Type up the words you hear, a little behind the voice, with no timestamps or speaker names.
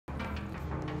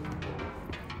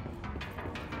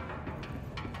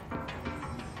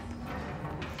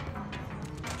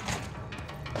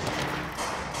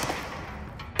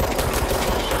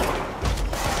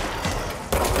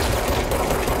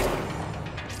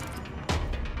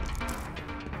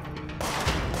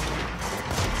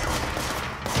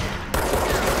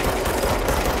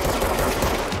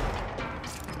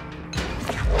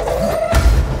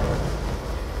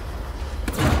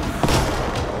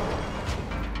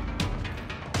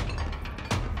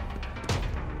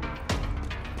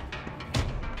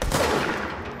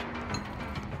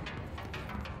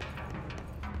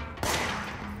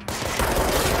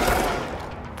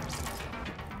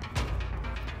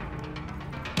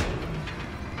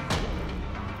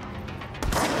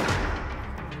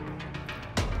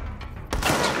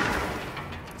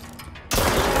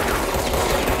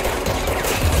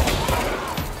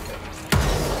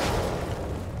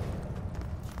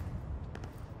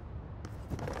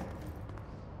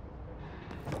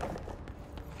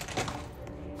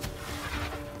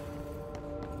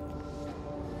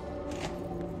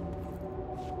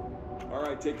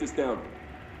take this down.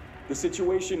 The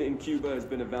situation in Cuba has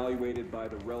been evaluated by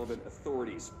the relevant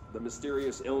authorities. The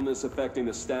mysterious illness affecting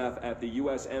the staff at the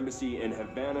U.S. Embassy in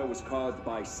Havana was caused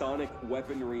by sonic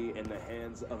weaponry in the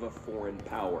hands of a foreign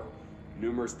power.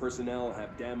 Numerous personnel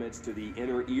have damage to the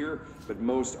inner ear, but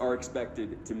most are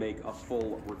expected to make a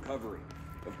full recovery.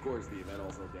 Of course, the event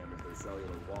also damaged their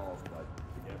cellular walls, but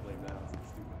we can't blame that on some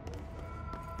stupid.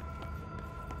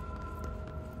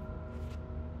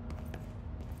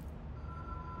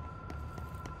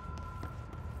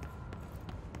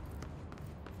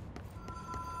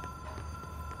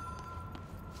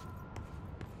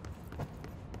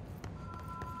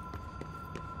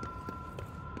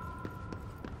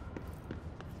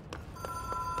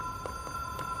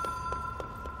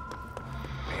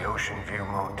 Ocean View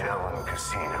Motel and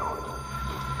Casino.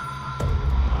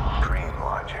 Dream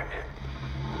Logic.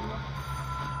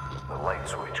 The light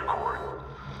switch cord.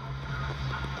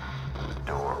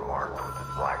 Door marked with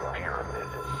the Black Pyramid.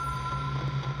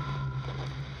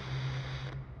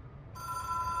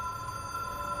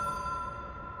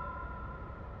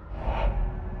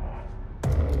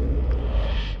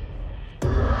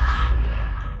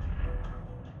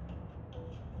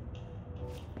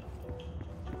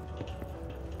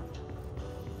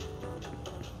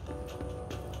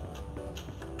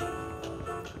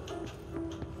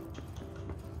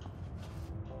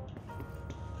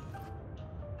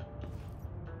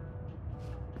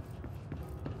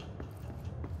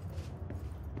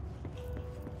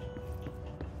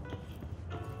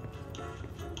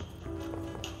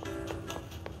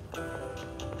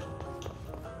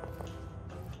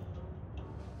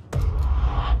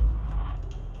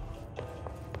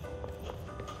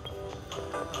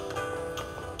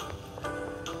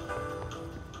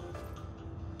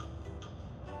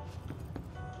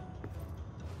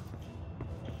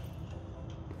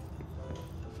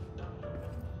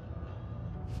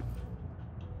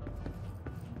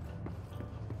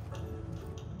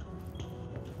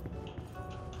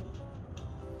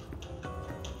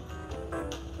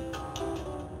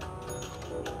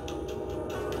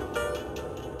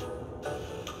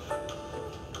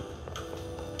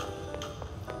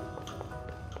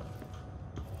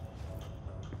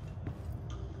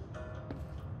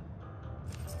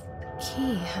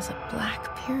 Key has a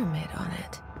black pyramid on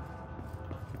it.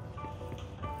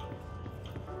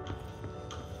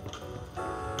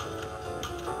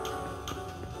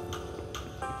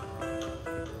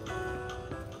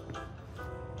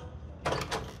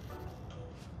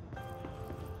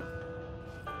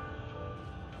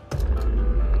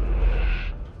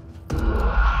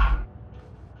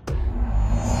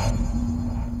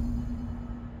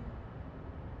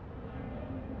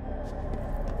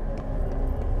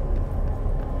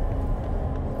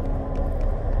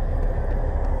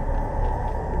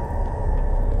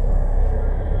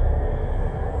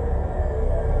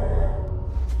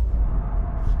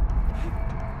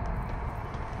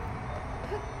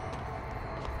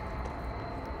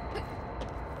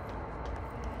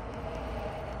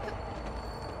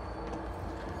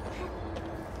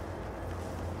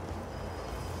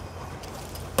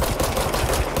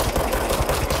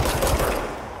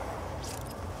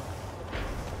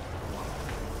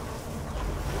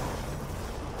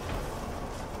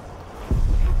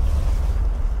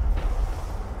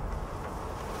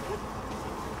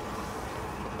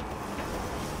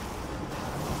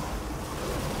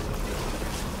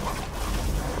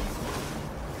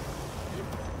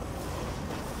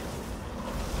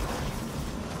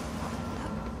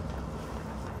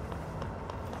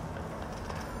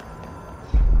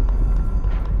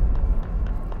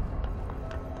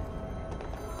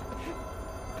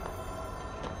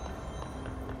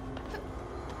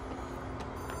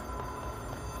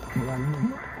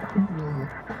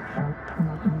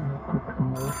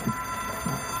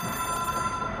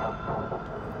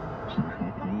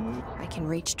 I can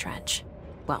reach Trench.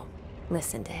 Well,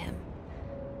 listen to him.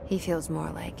 He feels more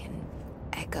like an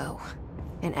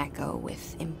echo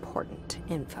with important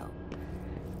info.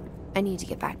 I need to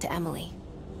get back to Emily.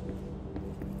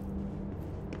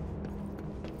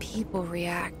 People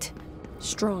react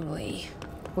strongly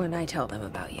when I tell them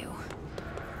about you.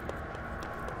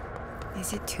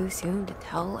 Is it too soon to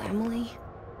tell Emily?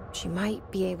 She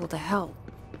might be able to help.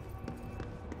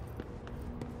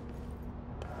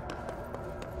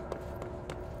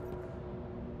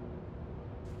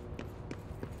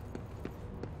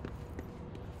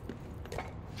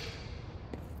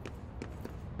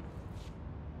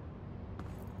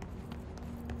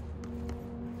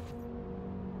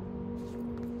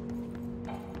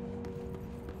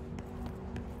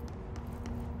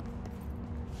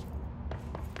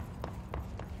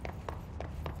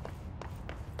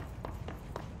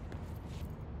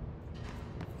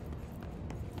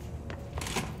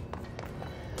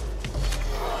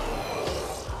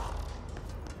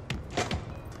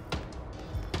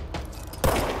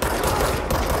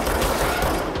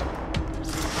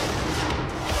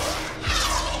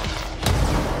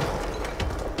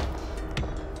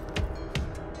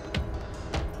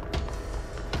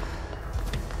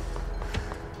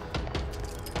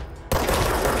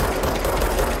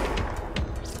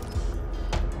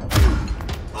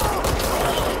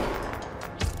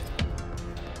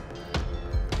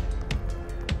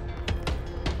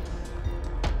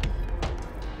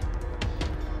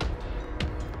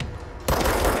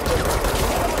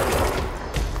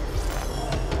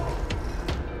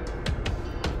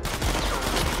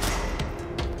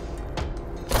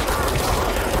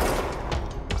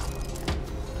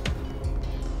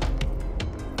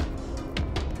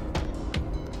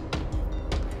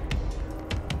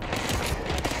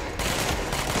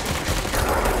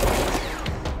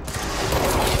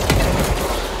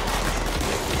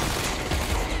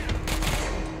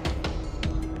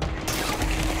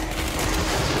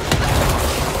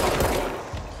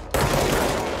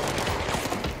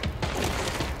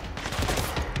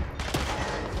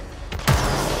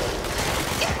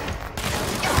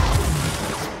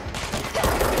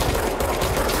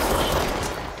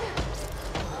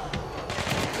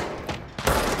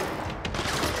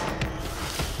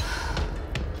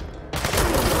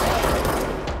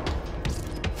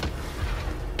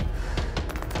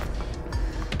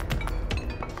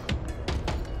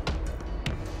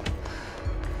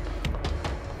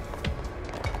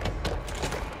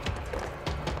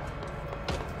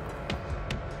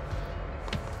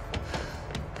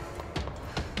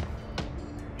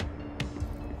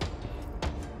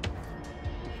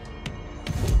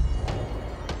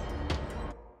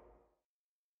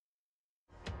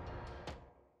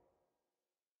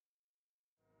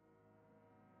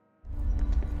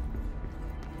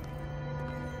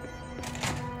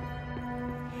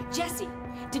 Jesse,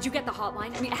 did you get the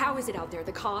hotline? I mean, how is it out there?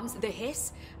 The comms, the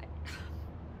hiss?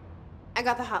 I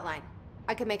got the hotline.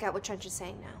 I can make out what Trench is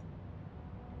saying now.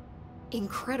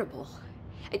 Incredible.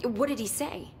 What did he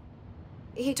say?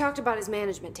 He talked about his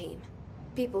management team.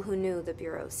 People who knew the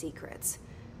Bureau's secrets.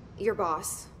 Your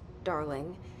boss,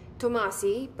 Darling.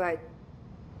 Tomasi, but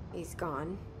he's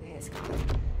gone. He's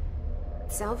gone.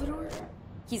 Salvador?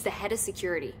 He's the head of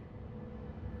security.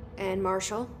 And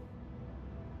Marshall?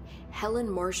 Helen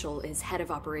Marshall is head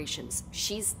of operations.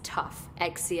 She's tough,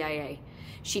 ex-CIA.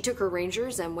 She took her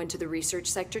Rangers and went to the research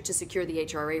sector to secure the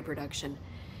HRA production.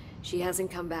 She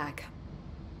hasn't come back.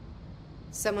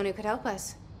 Someone who could help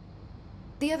us.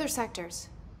 The other sectors.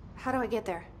 How do I get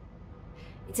there?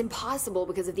 It's impossible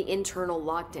because of the internal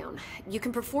lockdown. You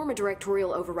can perform a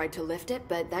directorial override to lift it,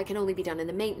 but that can only be done in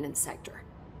the maintenance sector.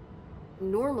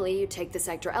 Normally, you take the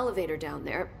sector elevator down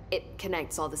there. It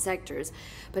connects all the sectors,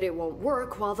 but it won't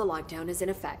work while the lockdown is in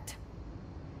effect.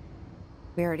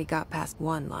 We already got past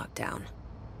one lockdown.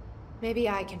 Maybe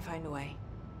I can find a way.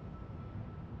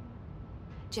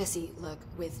 Jesse, look,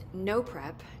 with no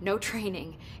prep, no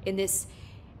training, in this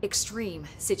extreme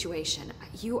situation,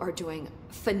 you are doing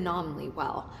phenomenally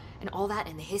well. And all that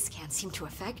and the hiss can't seem to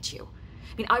affect you.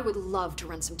 I mean, I would love to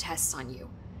run some tests on you.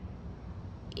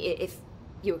 If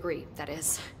you agree, that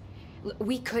is.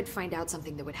 We could find out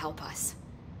something that would help us.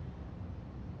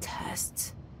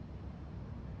 Tests?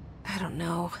 I don't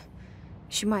know.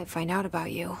 She might find out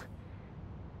about you.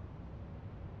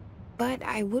 But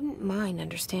I wouldn't mind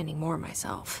understanding more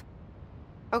myself.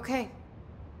 Okay.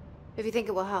 If you think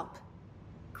it will help.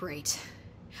 Great.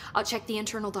 I'll check the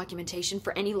internal documentation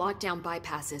for any lockdown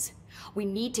bypasses. We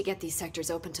need to get these sectors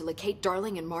open to locate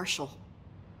Darling and Marshall.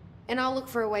 And I'll look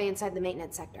for a way inside the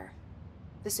maintenance sector.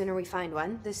 The sooner we find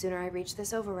one, the sooner I reach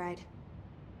this override.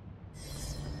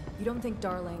 You don't think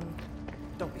Darling...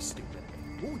 Don't be stupid.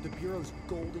 What would the Bureau's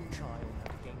golden child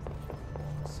have to gain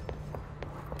from us?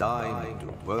 Time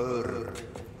to work.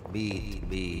 Meet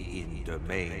me in the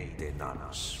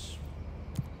maintenance.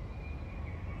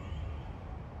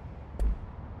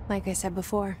 Like I said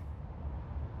before,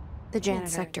 the janitor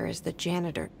sector is the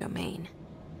janitor domain.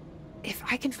 If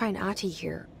I can find Ahti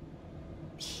here,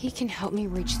 he can help me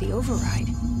reach the override.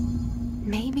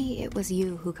 Maybe it was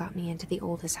you who got me into the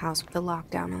oldest house with the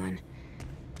lockdown on.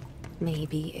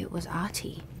 Maybe it was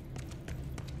Ahti.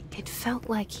 It felt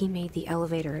like he made the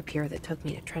elevator appear that took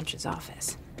me to Trench's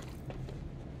office.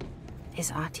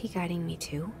 Is Ahti guiding me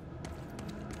too?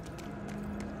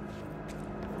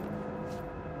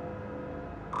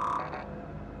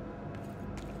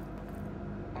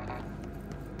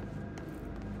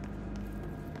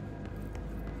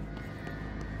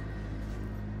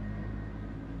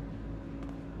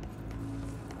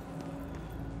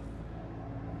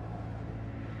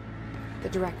 The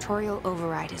directorial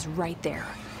override is right there,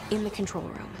 in the control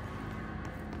room.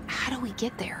 How do we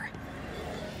get there?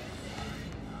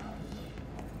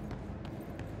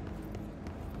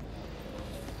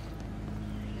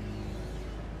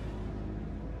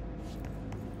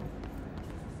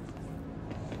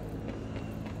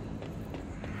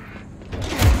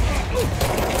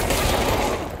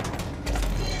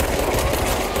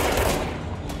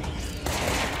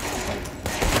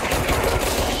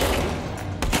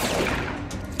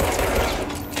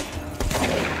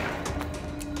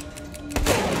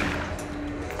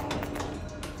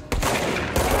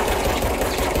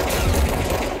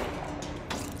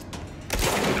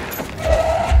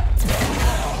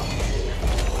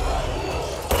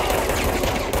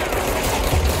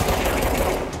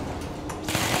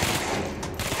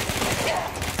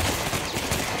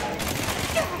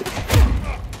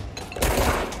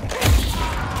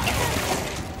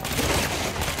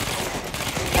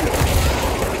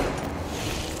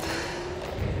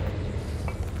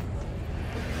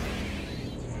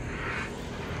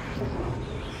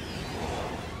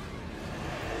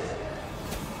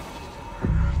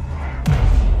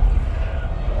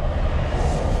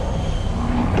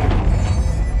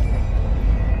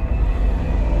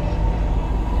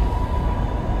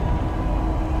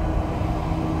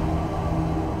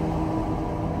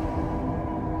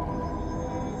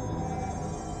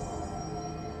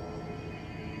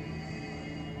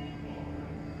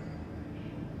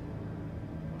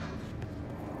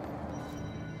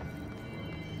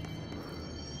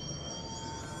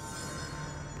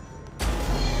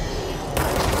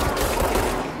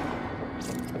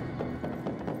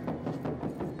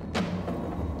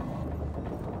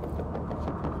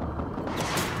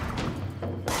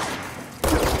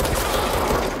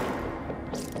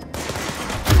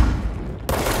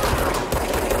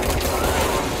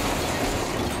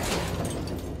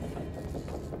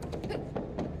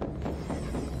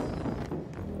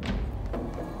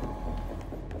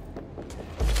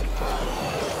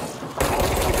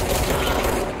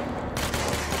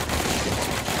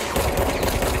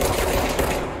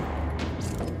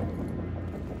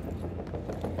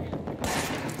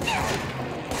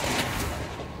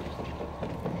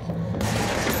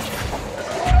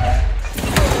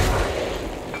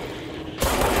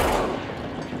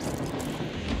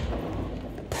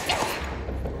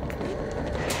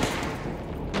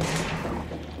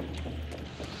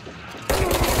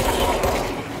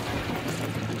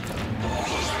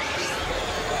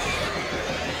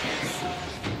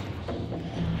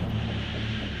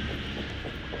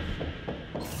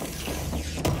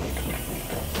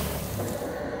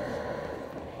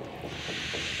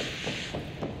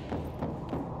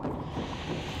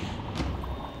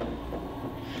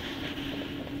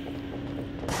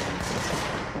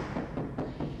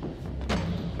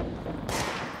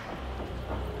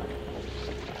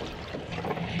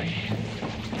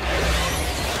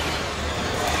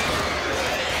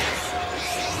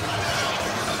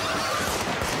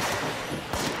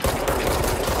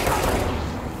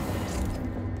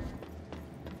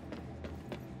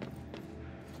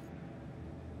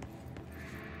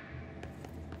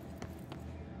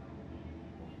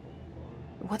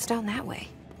 down that way.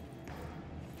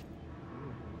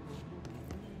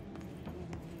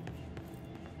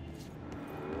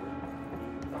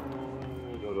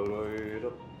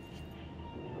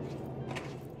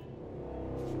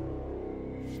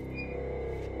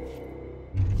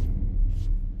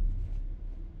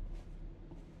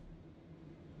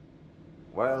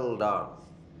 Well done.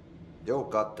 You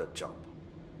got the job.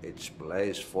 It's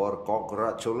place for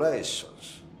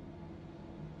congratulations.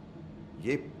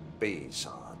 Yippee,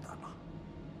 saatana.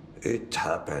 It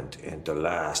happened in the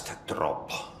last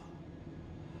drop.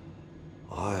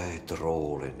 I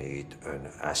truly need an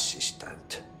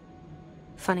assistant.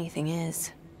 Funny thing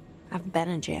is, I've been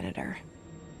a janitor.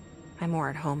 I'm more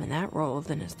at home in that role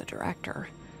than as the director.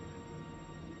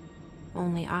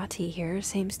 Only Ahti here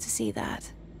seems to see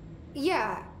that.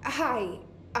 Yeah, hi,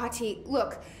 Ahti.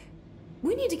 Look,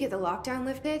 we need to get the lockdown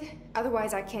lifted,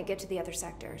 otherwise I can't get to the other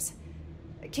sectors.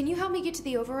 Can you help me get to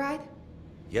the override?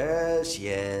 Yes,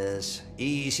 yes.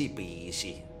 Easy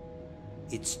peasy.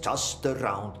 It's just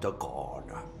around the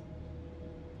corner.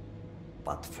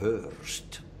 But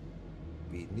first,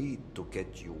 we need to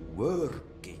get you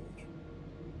working.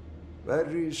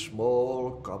 Very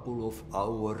small, couple of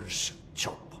hours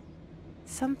job.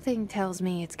 Something tells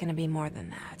me it's gonna be more than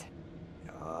that.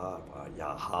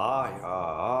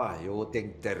 Yeah. You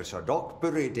think there's a dog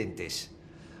buried in this?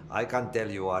 I can tell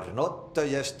you are not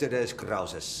yesterday's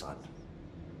Krause's son.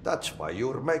 That's why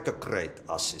you'll make a great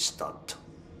assistant.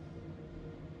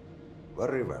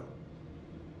 Very well.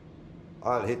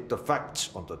 I'll hit the facts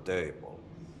on the table.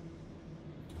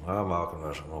 Mä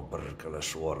kyllä sanon perkele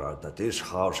suoraan, että this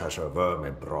house has a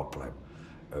vermin problem.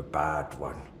 A bad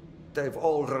one. They've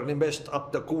already messed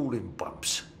up the cooling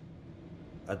pumps.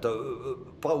 And the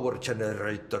power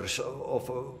generators of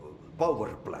a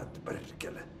power plant,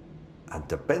 perkele. And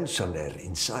the pensioner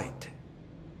inside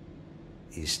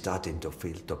is starting to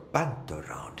feel the band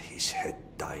around his head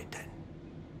tighten.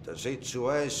 The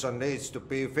situation needs to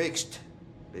be fixed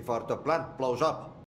before the plant blows up.